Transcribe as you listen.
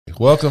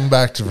Welcome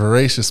back to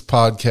Voracious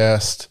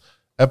Podcast,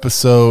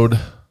 episode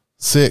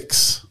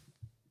 6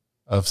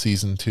 of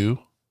season 2.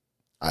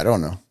 I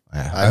don't know.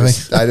 I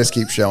I just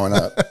keep showing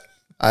up.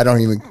 I'm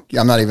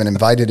not even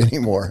invited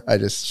anymore. I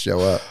just show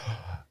up.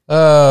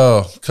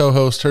 Oh,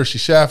 co-host Hershey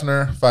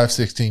Schaffner,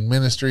 516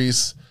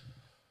 Ministries.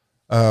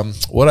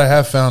 What I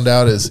have found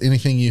out is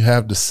anything you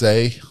have to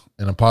say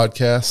in a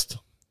podcast,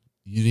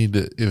 you need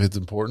to, if it's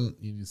important,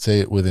 you need to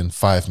say it within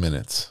 5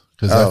 minutes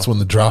because that's when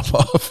the drop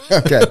off.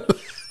 Okay.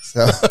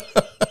 So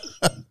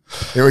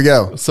here we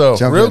go. So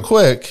Jump real in.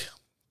 quick,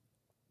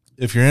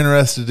 if you're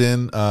interested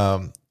in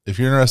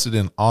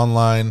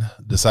online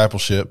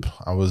discipleship,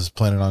 I was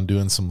planning on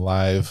doing some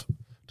live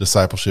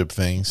discipleship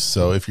things.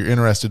 So if you're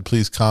interested,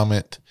 please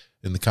comment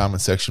in the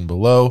comment section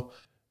below.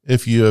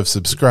 If you have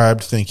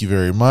subscribed, thank you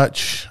very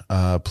much.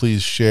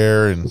 Please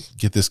share and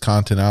get this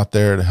content out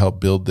there to help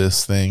build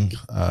this thing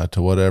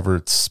to whatever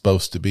it's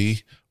supposed to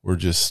be. We're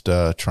just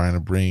trying to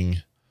bring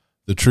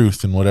the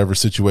truth in whatever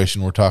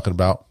situation we're talking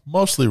about,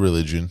 mostly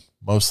religion,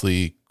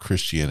 mostly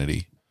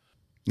Christianity.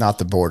 Not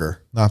the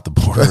border. Not the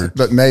border.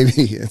 But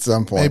maybe at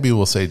some point. Maybe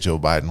we'll say Joe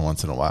Biden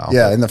once in a while.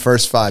 Yeah, in the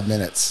first 5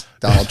 minutes,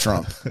 Donald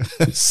Trump.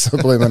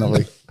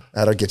 Subliminally.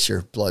 That'll get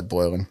your blood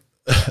boiling.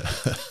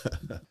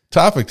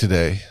 Topic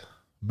today,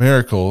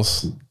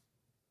 miracles.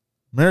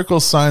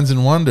 Miracles, signs,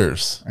 and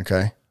wonders.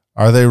 Okay.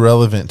 Are they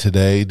relevant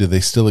today? Do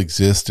they still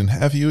exist? And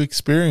have you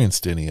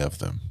experienced any of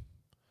them?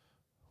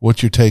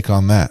 What's your take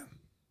on that?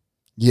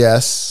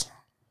 Yes,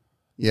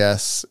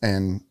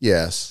 and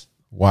yes.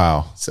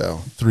 Wow. So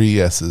 3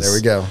 yeses. there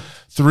we go.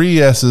 3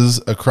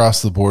 yeses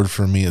across the board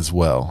for me as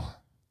well.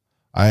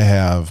 I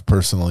have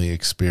personally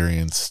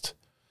experienced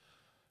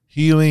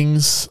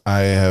healings. I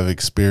have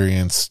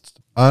experienced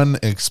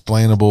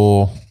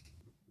unexplainable,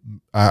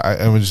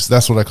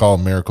 that's what I call a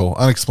miracle,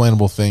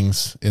 unexplainable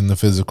things in the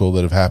physical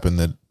that have happened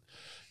that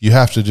you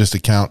have to just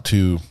account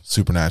to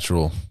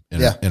supernatural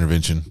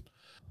intervention.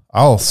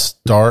 I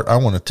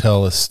want to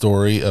tell a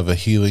story of a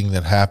healing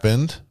that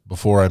happened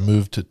before I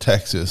moved to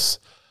Texas.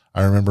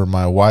 I remember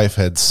my wife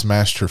had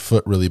smashed her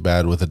foot really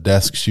bad with a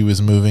desk she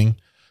was moving.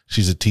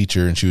 She's a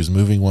teacher, and she was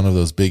moving one of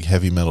those big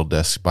heavy metal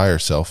desks by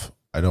herself.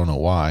 I don't know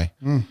why,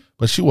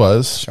 but she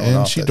was, Showing and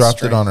off she that dropped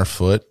strength. it on her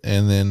foot,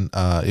 and then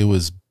it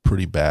was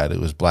pretty bad. It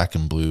was black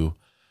and blue.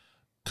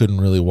 Couldn't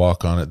really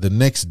walk on it. The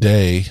next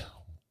day,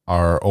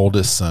 our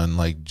oldest son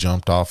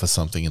jumped off of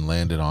something and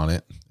landed on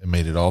it and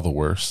made it all the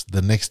worse.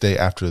 The next day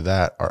after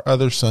that, our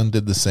other son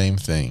did the same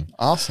thing.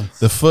 Awesome.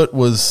 The foot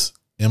was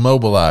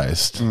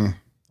immobilized.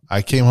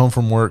 I came home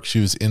from work.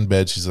 She was in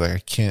bed. She's like, I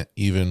can't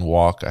even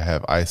walk. I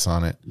have ice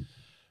on it.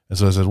 And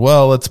so I said,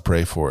 well, let's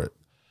pray for it.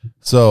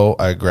 So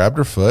I grabbed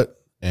her foot,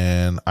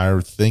 and I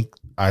think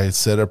I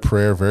said a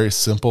prayer very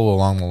simple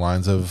along the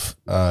lines of,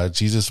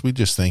 Jesus, we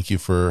just thank you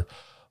for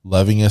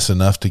loving us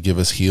enough to give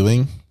us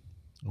healing.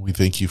 We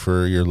thank you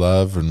for your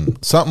love, and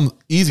something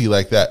easy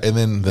like that. And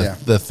then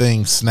the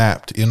thing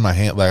snapped in my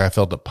hand. Like I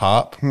felt it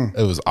pop.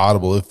 It was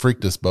audible. It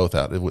freaked us both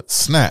out. It went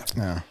snap.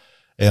 Yeah.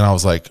 And I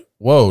was like,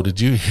 whoa, did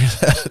you hear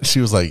that?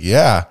 She was like,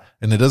 yeah.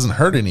 And it doesn't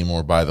hurt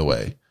anymore, by the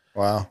way.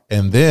 Wow.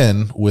 And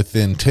then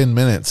within 10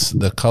 minutes,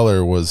 the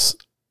color was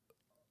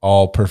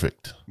all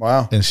perfect.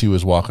 Wow. And she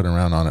was walking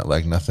around on it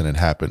like nothing had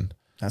happened.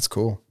 That's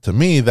cool. To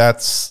me,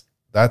 that's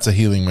a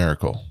healing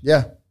miracle.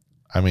 Yeah.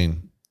 I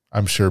mean,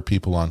 I'm sure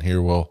people on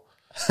here will.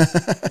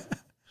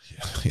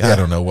 I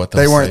don't know what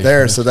They weren't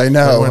there, so they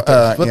know.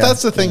 But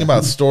that's the thing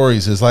about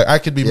stories is I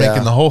could be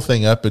making the whole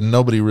thing up and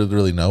nobody would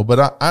really know,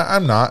 but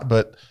I'm not.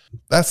 But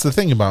that's the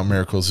thing about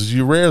miracles is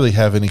you rarely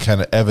have any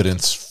kind of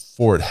evidence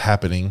for it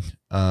happening,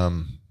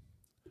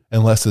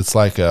 unless it's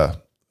like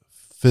a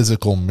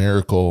physical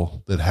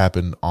miracle that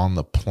happened on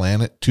the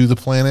planet to the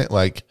planet,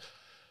 like,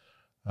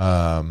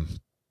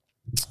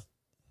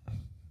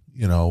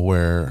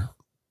 where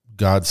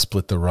God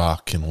split the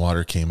rock and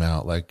water came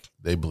out. Like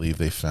they believe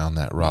they found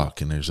that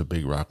rock and there's a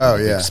big rock.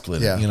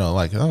 Split it.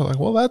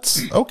 Well,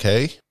 that's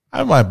okay.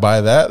 I might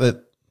buy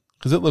that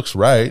because it looks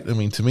right. I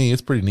mean, to me,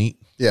 it's pretty neat.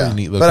 Yeah. Pretty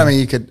neat looking. But I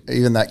mean,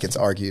 even that gets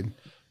argued.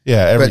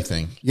 Yeah.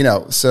 Everything.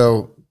 But,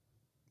 so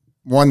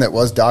one that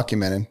was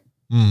documented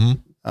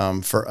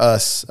for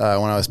us, when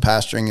I was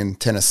pastoring in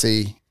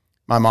Tennessee,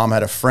 my mom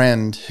had a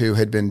friend who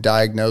had been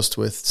diagnosed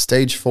with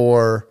stage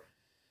 4,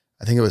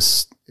 I think it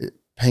was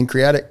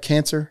pancreatic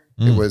cancer.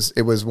 It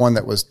was one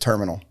that was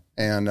terminal.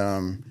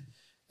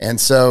 And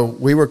so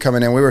we were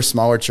coming in, we were a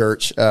smaller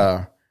church,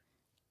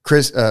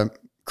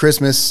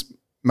 Christmas,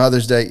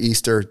 Mother's Day,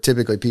 Easter,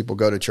 typically people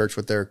go to church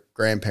with their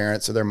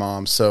grandparents or their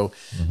moms. So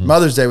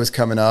Mother's Day was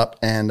coming up,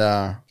 and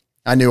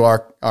I knew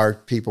our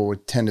people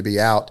would tend to be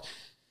out.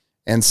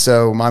 And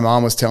so my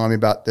mom was telling me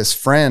about this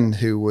friend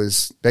who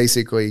was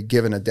basically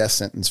given a death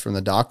sentence from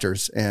the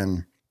doctors.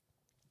 And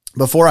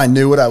before I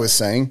knew what I was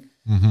saying,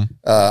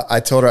 I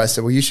told her, I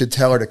said, well, you should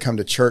tell her to come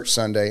to church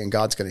Sunday and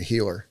God's going to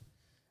heal her.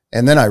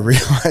 And then I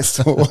realized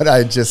what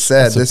I just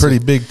said. That's a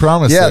pretty big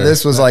promise. Yeah, there.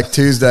 this was like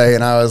Tuesday,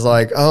 and I was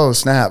like, oh,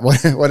 snap.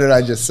 What did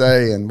I just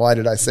say, and why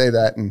did I say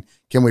that, and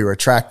can we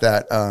retract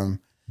that?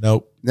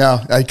 Nope.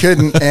 No, I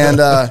couldn't. And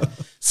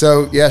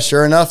So yeah,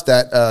 sure enough,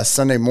 that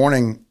Sunday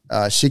morning,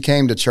 she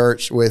came to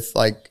church with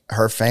like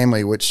her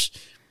family, which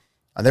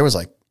there was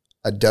like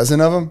a dozen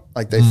of them.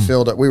 Like they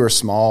filled up. We were a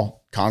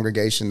small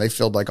congregation. They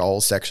filled like a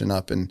whole section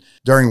up. And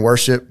during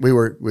worship, we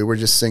were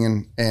just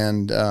singing.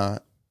 And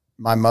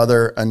my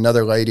mother,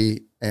 another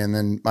lady, and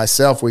then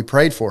myself, we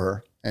prayed for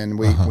her, and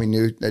we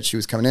knew that she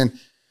was coming in.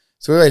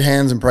 So we laid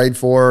hands and prayed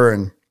for her,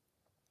 and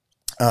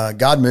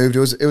God moved.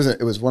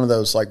 It was one of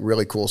those like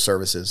really cool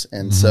services,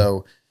 and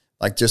so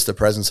like just the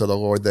presence of the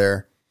Lord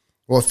there.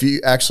 Well, a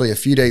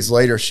few days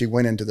later, she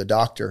went into the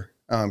doctor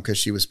because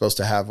she was supposed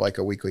to have like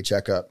a weekly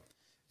checkup,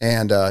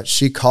 and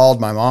she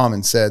called my mom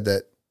and said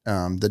that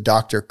the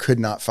doctor could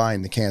not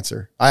find the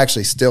cancer. I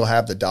actually still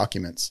have the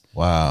documents.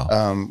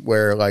 Wow.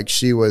 Where like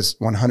she was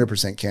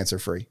 100% cancer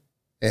free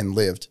and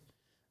lived.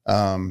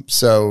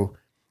 So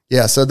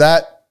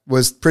that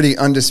was pretty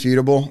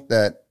undisputable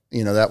that,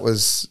 that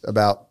was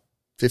about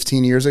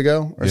 15 years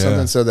ago or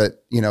something. So that,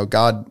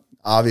 God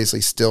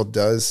obviously still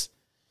does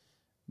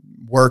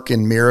work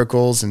in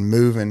miracles and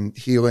move in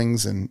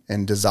healings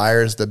and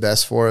desires the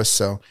best for us.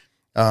 So,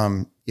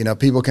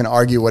 people can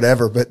argue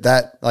whatever, but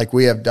that like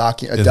we have a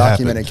documented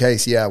happened.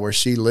 case, where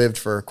she lived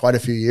for quite a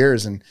few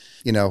years, and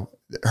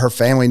her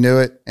family knew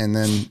it, and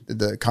then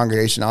the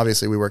congregation,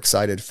 obviously, we were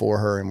excited for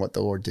her and what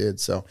the Lord did.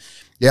 So,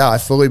 I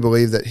fully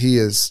believe that He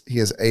is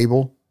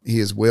able, He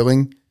is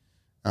willing,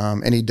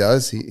 and He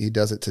does. He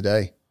does it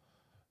today.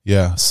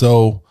 Yeah.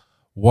 So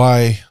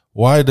why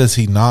does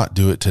He not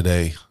do it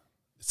today?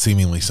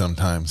 Seemingly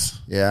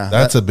sometimes. Yeah,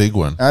 that's a big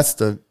one. That's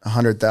the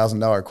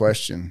 $100,000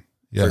 question.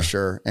 Yeah. For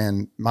sure.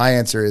 And my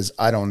answer is,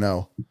 I don't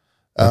know.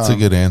 That's a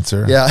good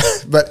answer. Yeah.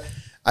 But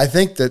I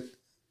think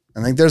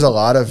there's a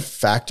lot of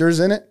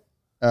factors in it.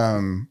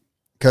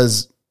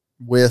 Cause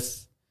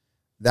with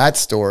that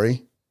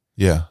story,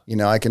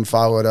 I can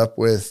follow it up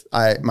with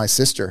my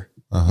sister,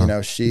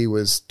 she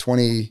was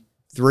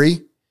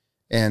 23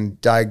 and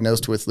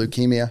diagnosed with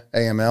leukemia,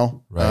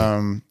 AML,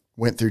 right.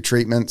 Went through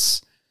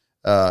treatments,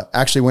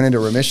 actually went into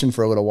remission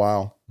for a little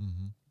while.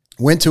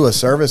 Went to a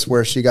service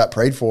where she got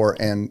prayed for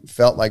and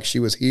felt like she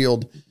was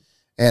healed,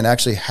 and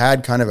actually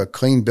had kind of a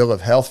clean bill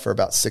of health for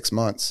about 6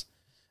 months.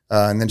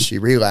 And then she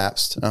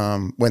relapsed,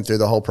 went through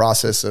the whole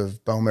process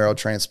of bone marrow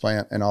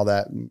transplant and all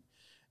that. And,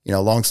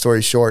 long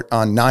story short,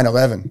 on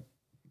 9/11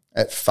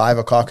 at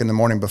 5:00 in the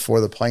morning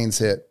before the planes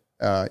hit,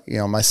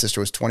 my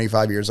sister was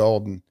 25 years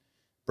old and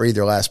breathed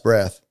her last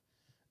breath.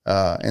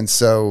 And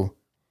so,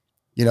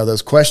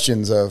 those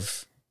questions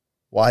of,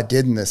 why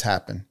didn't this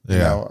happen?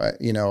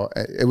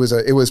 It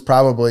was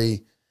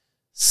probably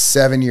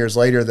 7 years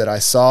later that I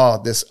saw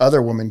this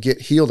other woman get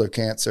healed of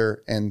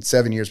cancer. And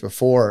 7 years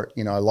before,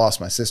 I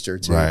lost my sister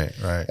to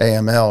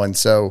AML. And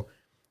so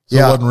it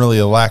wasn't really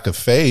a lack of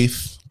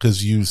faith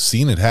because you've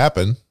seen it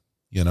happen,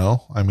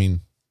 I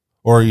mean,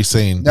 or are you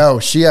saying? No,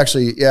 she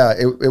actually,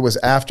 it was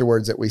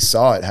afterwards that we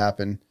saw it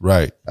happen.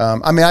 Right.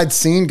 I'd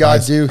seen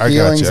God do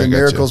healings and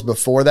miracles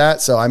before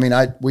that. So,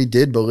 we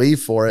did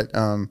believe for it.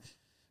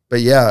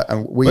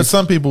 But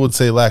some people would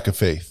say lack of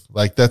faith.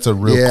 Like that's a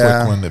real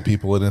quick one that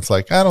people, and it's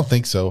like, I don't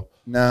think so.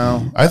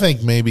 No, I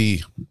think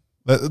maybe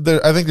I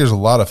think there's a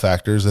lot of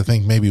factors. I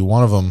think maybe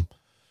one of them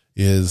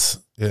is,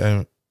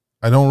 I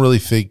don't really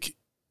think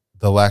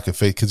the lack of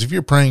faith, because if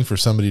you're praying for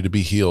somebody to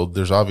be healed,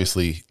 there's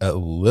obviously a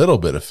little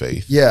bit of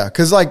faith. Yeah.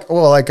 Cause like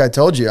I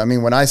told you,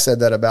 when I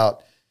said that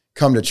about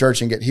come to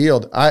church and get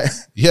healed, I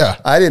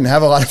didn't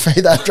have a lot of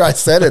faith after I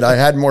said it. I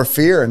had more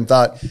fear and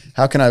thought,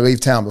 how can I leave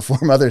town before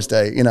Mother's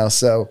Day?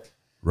 So.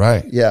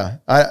 Right. Yeah.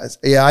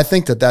 I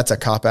think that's a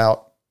cop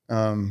out,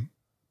 and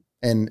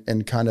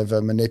kind of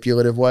a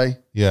manipulative way.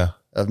 Yeah.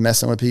 Of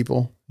messing with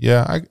people.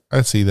 Yeah.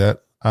 I see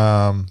that.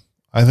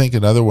 I think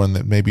another one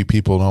that maybe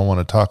people don't want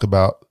to talk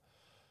about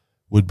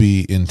would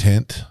be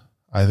intent.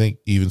 I think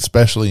even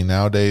especially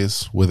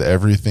nowadays with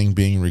everything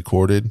being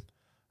recorded,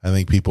 I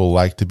think people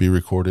like to be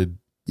recorded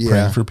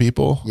praying for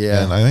people.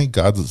 Yeah. And I think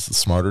God's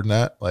smarter than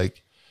that.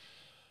 Like,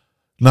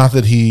 not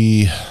that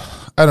he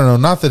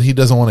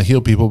doesn't want to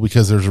heal people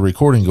because there's a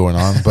recording going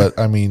on, but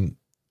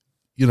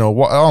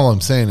all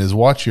I'm saying is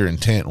watch your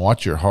intent,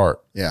 watch your heart.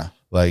 Yeah.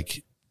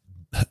 Like,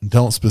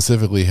 don't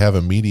specifically have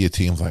a media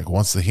team like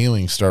once the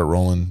healings start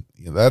rolling,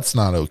 that's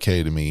not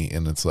okay to me.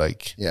 And it's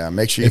like,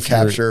 make sure you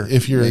capture.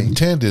 If your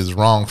intent is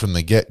wrong from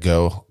the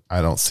get-go,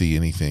 I don't see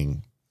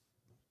anything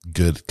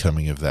good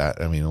coming of that.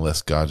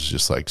 Unless God's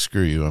just like,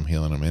 screw you, I'm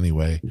healing them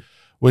anyway,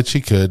 which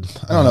he could.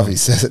 I don't know if he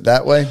says it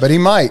that way, but he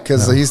might,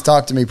 because he's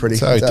talked to me pretty.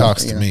 That's how he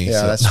talks to me.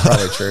 Yeah, that's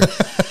probably true.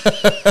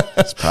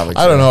 That's probably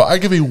true. I don't know. I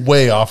could be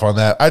way off on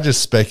that. I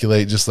just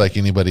speculate just like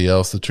anybody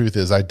else. The truth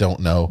is I don't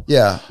know.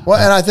 Yeah. Well,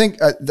 and I think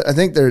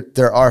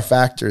there are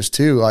factors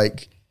too.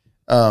 Like,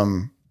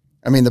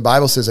 the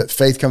Bible says that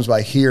faith comes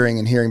by hearing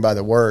and hearing by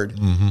the word.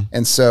 Mm-hmm.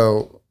 And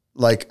so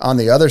like on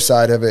the other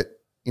side of it,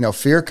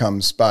 fear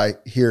comes by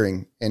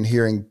hearing and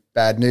hearing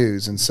bad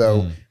news. And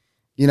so,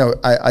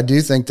 I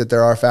do think that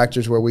there are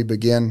factors where we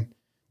begin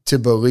to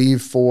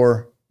believe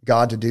for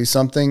God to do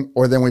something,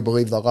 or then we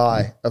believe the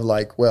lie of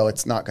like, well,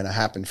 it's not going to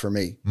happen for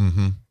me.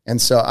 Mm-hmm.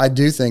 And so I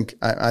do think,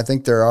 I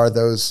think there are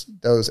those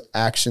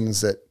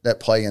actions that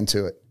play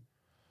into it.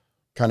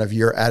 Kind of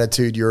your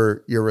attitude,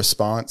 your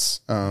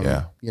response,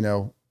 you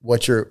know,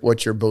 what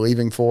you're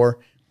believing for.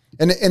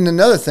 And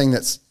another thing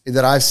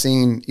that I've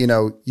seen, you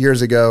know,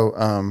 years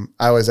ago,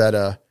 I was at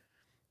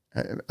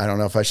I don't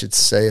know if I should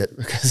say it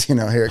because, you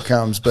know, here it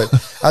comes, but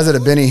I was at a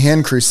Benny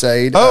Hinn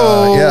crusade.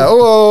 Yeah.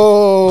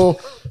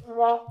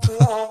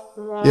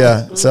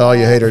 So all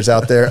you haters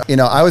out there, you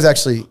know, I was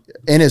actually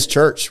in his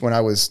church when I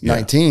was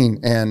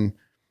 19. And,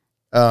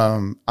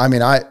 I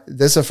mean,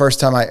 this is the first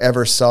time I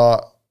ever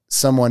saw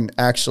someone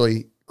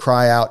actually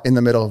cry out in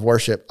the middle of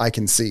worship, "I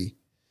can see."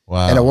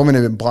 Wow. And a woman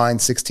had been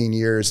blind 16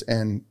 years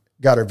and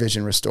got her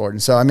vision restored.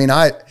 And so, I mean,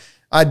 I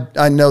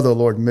know the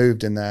Lord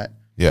moved in that.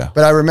 Yeah.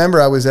 But I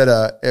remember I was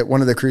at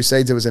one of the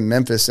crusades that was in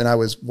Memphis, and I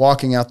was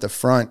walking out the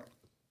front,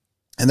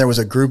 and there was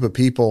a group of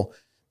people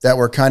that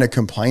were kind of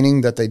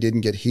complaining that they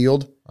didn't get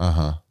healed.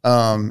 Uh-huh.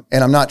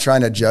 And I'm not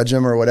trying to judge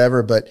them or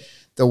whatever, but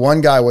the one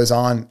guy was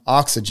on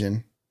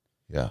oxygen,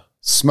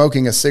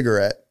 smoking a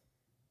cigarette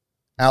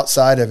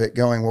outside of it,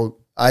 going, "Well,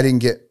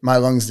 my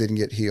lungs didn't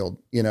get healed,"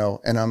 you know?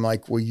 And I'm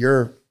like, "Well,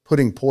 you're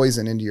putting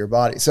poison into your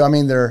body." So, I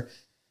mean, there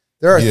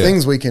are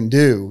things we can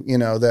do, you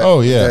know,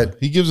 that,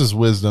 he gives us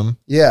wisdom.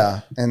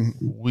 Yeah. And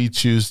we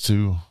choose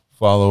to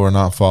follow or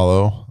not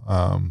follow.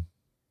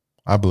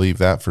 I believe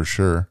that for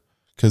sure.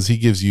 'Cause he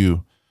gave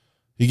you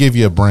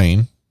a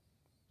brain.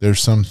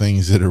 There's some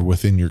things that are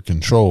within your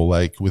control.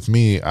 Like with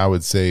me, I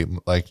would say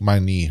like my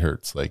knee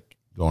hurts, like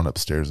going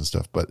upstairs and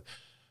stuff, but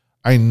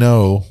I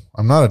know,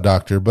 I'm not a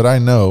doctor, but I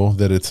know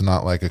that it's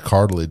not like a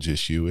cartilage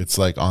issue. It's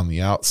like on the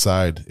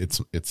outside, it's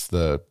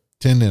the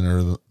tendon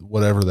or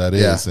whatever that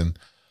is. And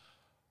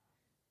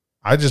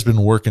I just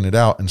been working it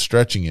out and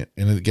stretching it.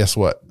 And guess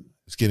what?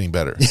 It's getting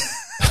better.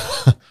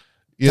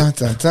 Dun,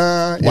 dun,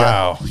 dun.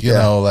 Wow. You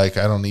know, like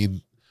I don't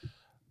need,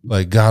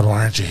 like, "God,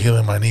 why aren't you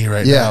healing my knee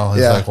right now?"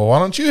 It's like, well, why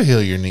don't you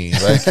heal your knee?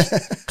 Like,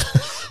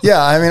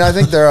 yeah. I mean, I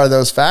think there are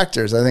those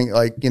factors. I think,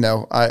 like, you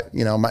know,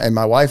 and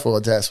my wife will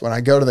attest, when I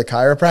go to the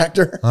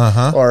chiropractor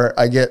or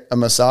I get a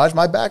massage,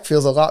 my back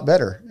feels a lot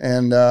better,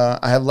 and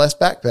I have less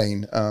back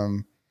pain.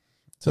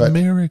 It's a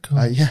miracle.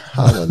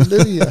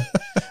 Hallelujah.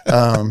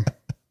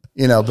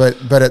 You know,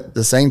 but at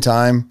the same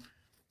time,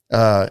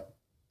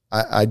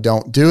 I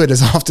don't do it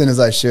as often as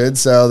I should.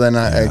 So then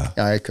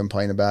I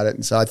complain about it.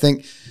 And so I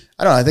think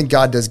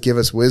God does give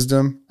us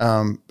wisdom.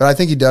 But I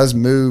think he does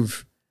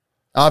move,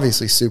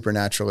 obviously,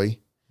 supernaturally.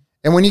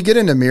 And when you get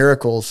into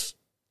miracles,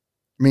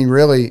 I mean,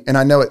 really, and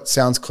I know it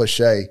sounds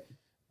cliche,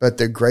 but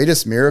the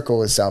greatest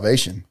miracle is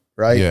salvation,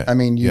 right? Yeah. I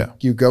mean,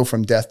 you go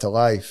from death to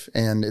life,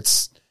 and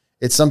it's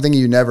something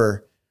you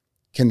never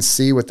can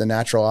see with the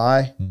natural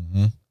eye,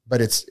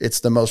 but it's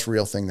the most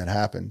real thing that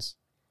happens.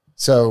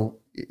 So,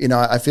 you know,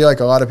 I feel like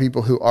a lot of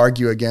people who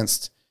argue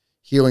against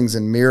healings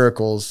and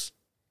miracles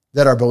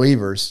that are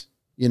believers,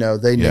 you know,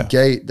 they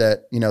negate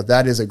that, you know,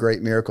 that is a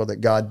great miracle that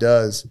God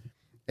does.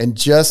 And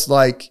just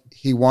like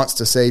he wants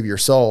to save your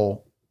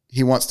soul,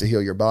 he wants to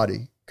heal your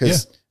body.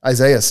 Because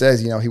Isaiah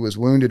says, you know, he was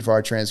wounded for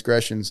our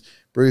transgressions,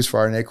 bruised for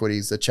our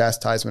iniquities. The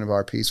chastisement of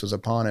our peace was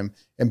upon him,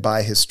 and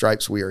by his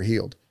stripes we are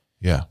healed.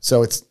 Yeah.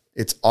 So it's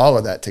all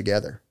of that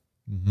together.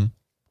 Mm-hmm.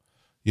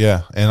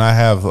 Yeah. And I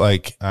have,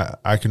 like,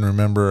 I can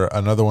remember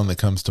another one that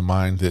comes to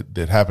mind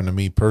that happened to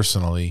me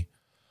personally.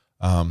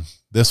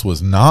 This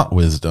was not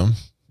wisdom.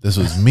 This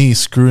was me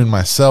screwing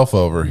myself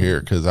over here,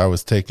 because I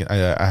was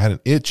I had an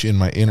itch in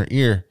my inner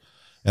ear,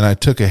 and I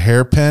took a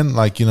hairpin,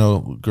 like, you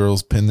know,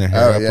 girls pin their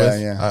hair up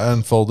with. Yeah. I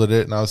unfolded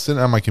it, and I was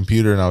sitting on my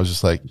computer, and I was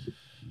just like,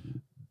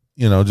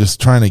 you know, just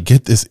trying to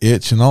get this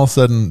itch, and all of a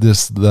sudden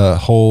the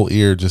whole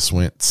ear just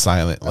went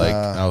silent. Like,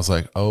 I was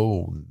like,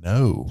 oh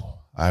no,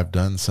 I've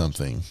done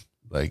something.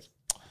 Like,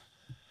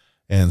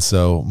 and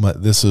so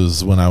this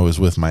was when I was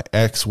with my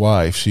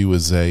ex-wife. She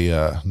was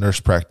a nurse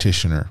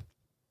practitioner.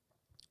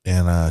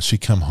 And she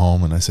come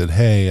home, and I said,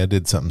 "Hey, I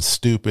did something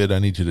stupid. I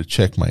need you to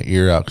check my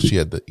ear out." 'Cause she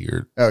had the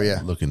ear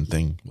looking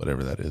thing,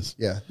 whatever that is.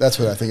 Yeah, that's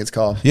what I think it's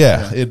called.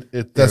 Yeah.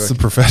 That's the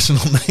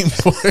professional name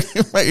for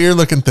it. My ear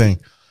looking thing.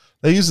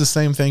 They use the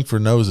same thing for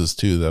noses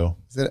too, though.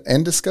 Is it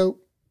an endoscope?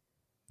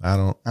 I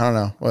don't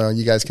know. Well,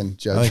 you guys can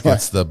judge. I think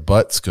it's the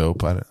butt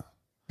scope. I don't.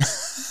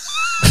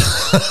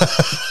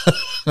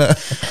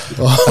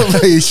 Well,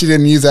 hopefully she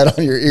didn't use that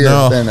on your ear.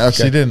 No, then.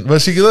 Okay. She didn't.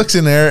 But she looks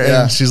in there,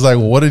 and she's like,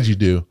 "Well, what did you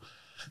do?"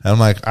 And I'm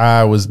like,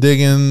 "I was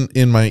digging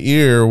in my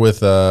ear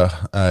with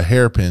a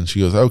hairpin." She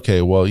goes,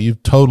 "Okay, well,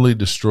 you've totally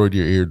destroyed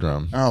your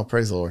eardrum." Oh,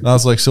 praise the Lord. And I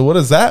was like, "So what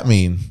does that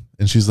mean?"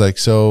 And she's like,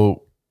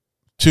 "So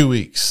 2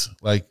 weeks,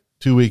 like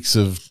 2 weeks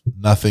of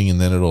nothing, and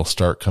then it'll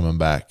start coming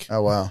back."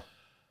 Oh, wow.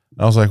 And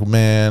I was like,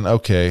 "Man,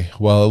 okay,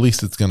 well, at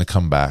least it's going to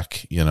come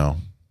back, you know."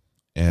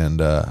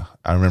 And I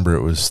remember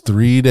it was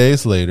 3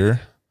 days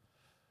later,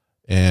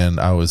 and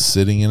I was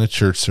sitting in a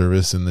church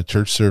service, and the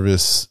church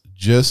service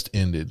just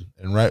ended.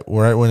 And right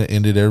when it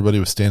ended, everybody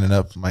was standing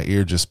up. My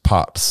ear just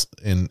pops,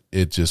 and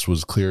it just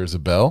was clear as a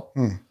bell.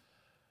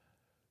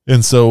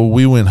 And so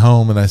we went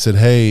home, and I said,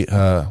 "Hey,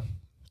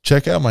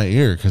 check out my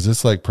ear because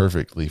it's like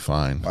perfectly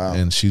fine. Wow.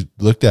 And she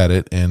looked at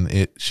it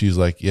and she's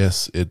like,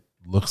 yes, it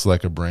looks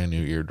like a brand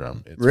new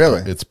eardrum. It's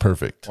Really? It's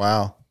perfect.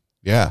 Wow.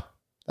 Yeah.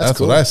 That's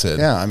cool. what I said.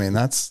 Yeah. I mean,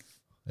 that's,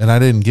 And I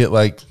didn't get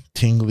like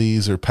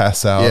tinglies or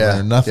pass out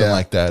or nothing yeah.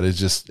 like that. It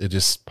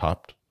just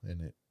popped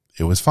and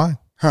it was fine.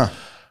 huh.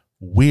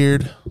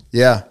 Weird.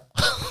 Yeah.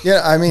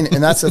 Yeah. I mean,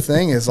 and that's the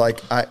thing is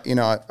like, I've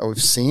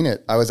seen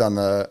it. I was on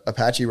the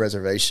Apache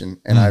reservation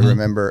and I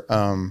remember,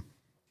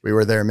 we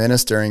were there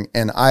ministering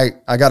and I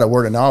got a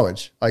word of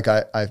knowledge. Like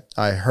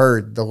I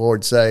heard the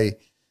Lord say,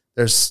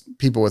 there's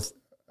people with,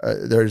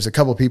 there's a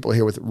couple of people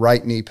here with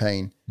right knee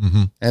pain.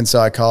 Mm-hmm. And so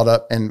I called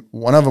up and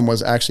one of them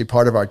was actually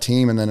part of our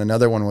team. And then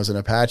another one was an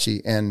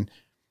Apache. And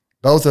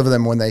both of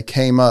them, when they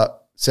came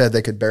up, said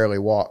they could barely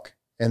walk.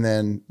 And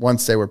then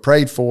once they were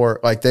prayed for,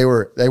 like they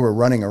were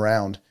running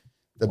around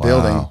the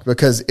building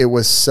because it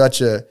was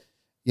such a,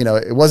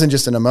 it wasn't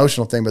just an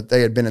emotional thing, but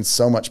they had been in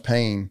so much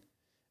pain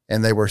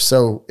and they were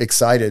so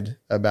excited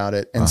about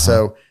it. And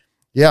so,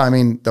 yeah, I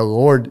mean, the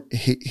Lord,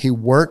 he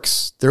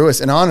works through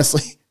us. And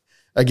honestly,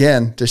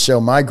 again, to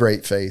show my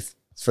great faith,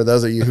 for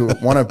those of you who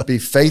want to be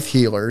faith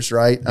healers,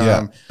 right?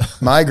 Yeah.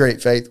 My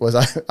great faith was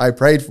I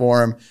prayed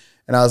for him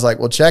and I was like,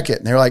 well, check it.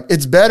 And they were like,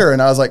 it's better.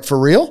 And I was like, for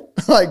real?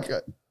 Like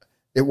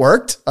it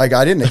worked. Like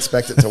I didn't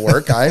expect it to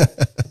work. I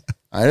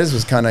just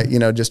was kind of,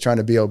 just trying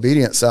to be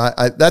obedient. So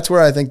that's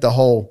where I think the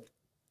whole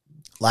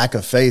lack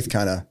of faith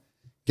kind of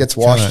gets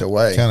washed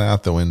away. Kind of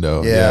out the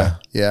window. Yeah.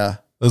 Yeah.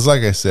 It's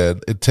like I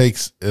said, it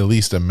takes at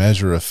least a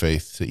measure of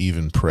faith to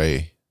even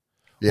pray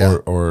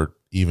or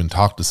even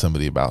talk to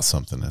somebody about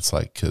something. It's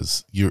like,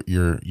 cause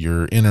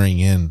you're entering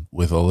in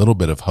with a little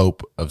bit of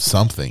hope of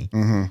something.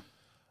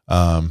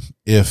 Mm-hmm.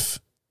 If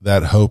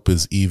that hope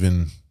is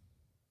even,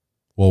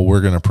 well,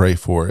 we're going to pray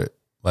for it.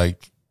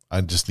 Like,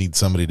 I just need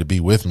somebody to be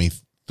with me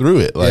through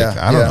it. Like,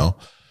 I don't know.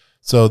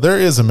 So there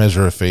is a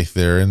measure of faith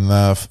there, and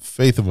the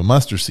faith of a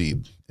mustard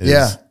seed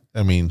is,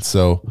 I mean,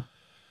 so.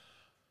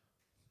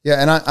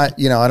 Yeah. And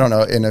I don't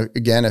know. And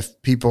again,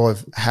 if people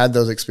have had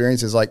those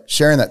experiences, like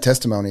sharing that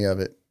testimony of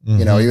it,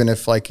 even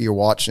if like you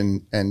watch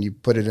and you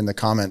put it in the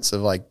comments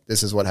of like,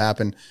 this is what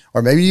happened,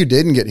 or maybe you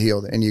didn't get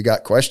healed and you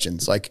got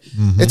questions, like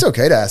it's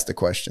okay to ask the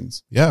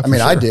questions. Yeah. I mean,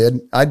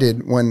 sure. I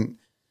did when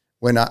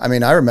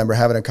I remember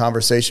having a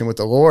conversation with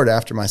the Lord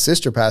after my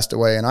sister passed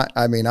away. And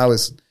I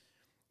was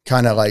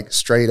kind of like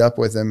straight up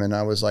with him. And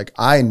I was like,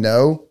 I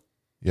know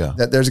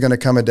that there's going to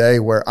come a day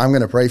where I'm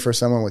going to pray for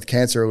someone with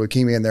cancer or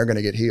leukemia and they're going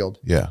to get healed.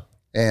 Yeah.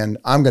 And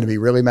I'm going to be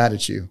really mad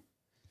at you.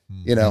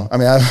 I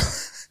mean,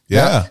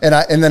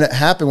 and then it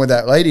happened with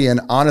that lady.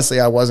 And honestly,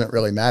 I wasn't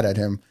really mad at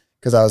him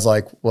because I was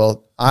like,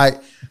 well, I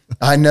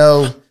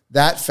know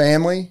that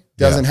family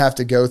doesn't have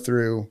to go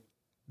through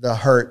the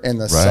hurt and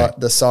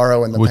the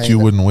sorrow and the which pain. You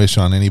wouldn't wish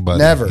on anybody.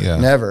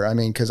 Never. I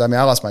mean,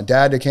 I lost my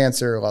dad to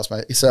cancer,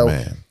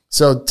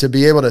 so to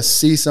be able to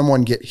see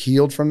someone get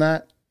healed from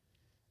that,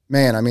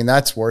 man, I mean,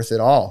 that's worth it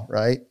all.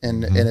 Right.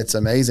 And it's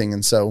amazing.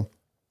 And so,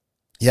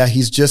 yeah,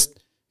 he's just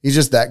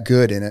that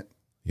good in it.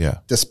 Yeah.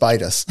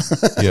 Despite us.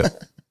 Yeah.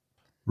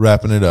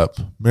 Wrapping it up.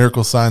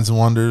 Miracle signs and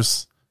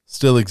wonders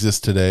still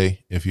exist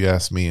today. If you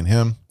ask me and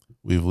him,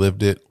 we've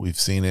lived it. We've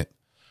seen it.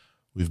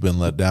 We've been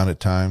let down at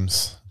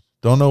times.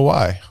 Don't know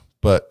why,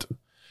 but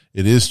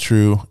it is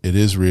true. It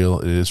is real.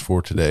 It is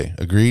for today.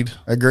 Agreed?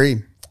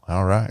 Agreed.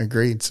 All right.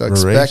 Agreed. So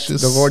expect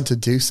the Lord to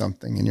do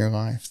something in your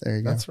life. There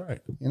you go. That's right.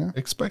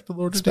 Expect the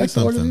Lord to do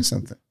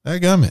something.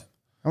 That gummit.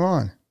 Come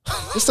on.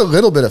 Just a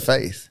little bit of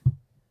faith.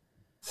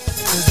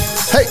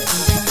 Hey.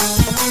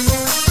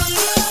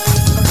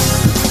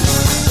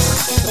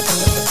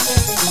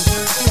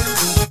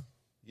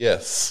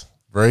 Yes.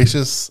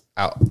 Voracious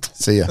out.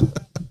 See ya.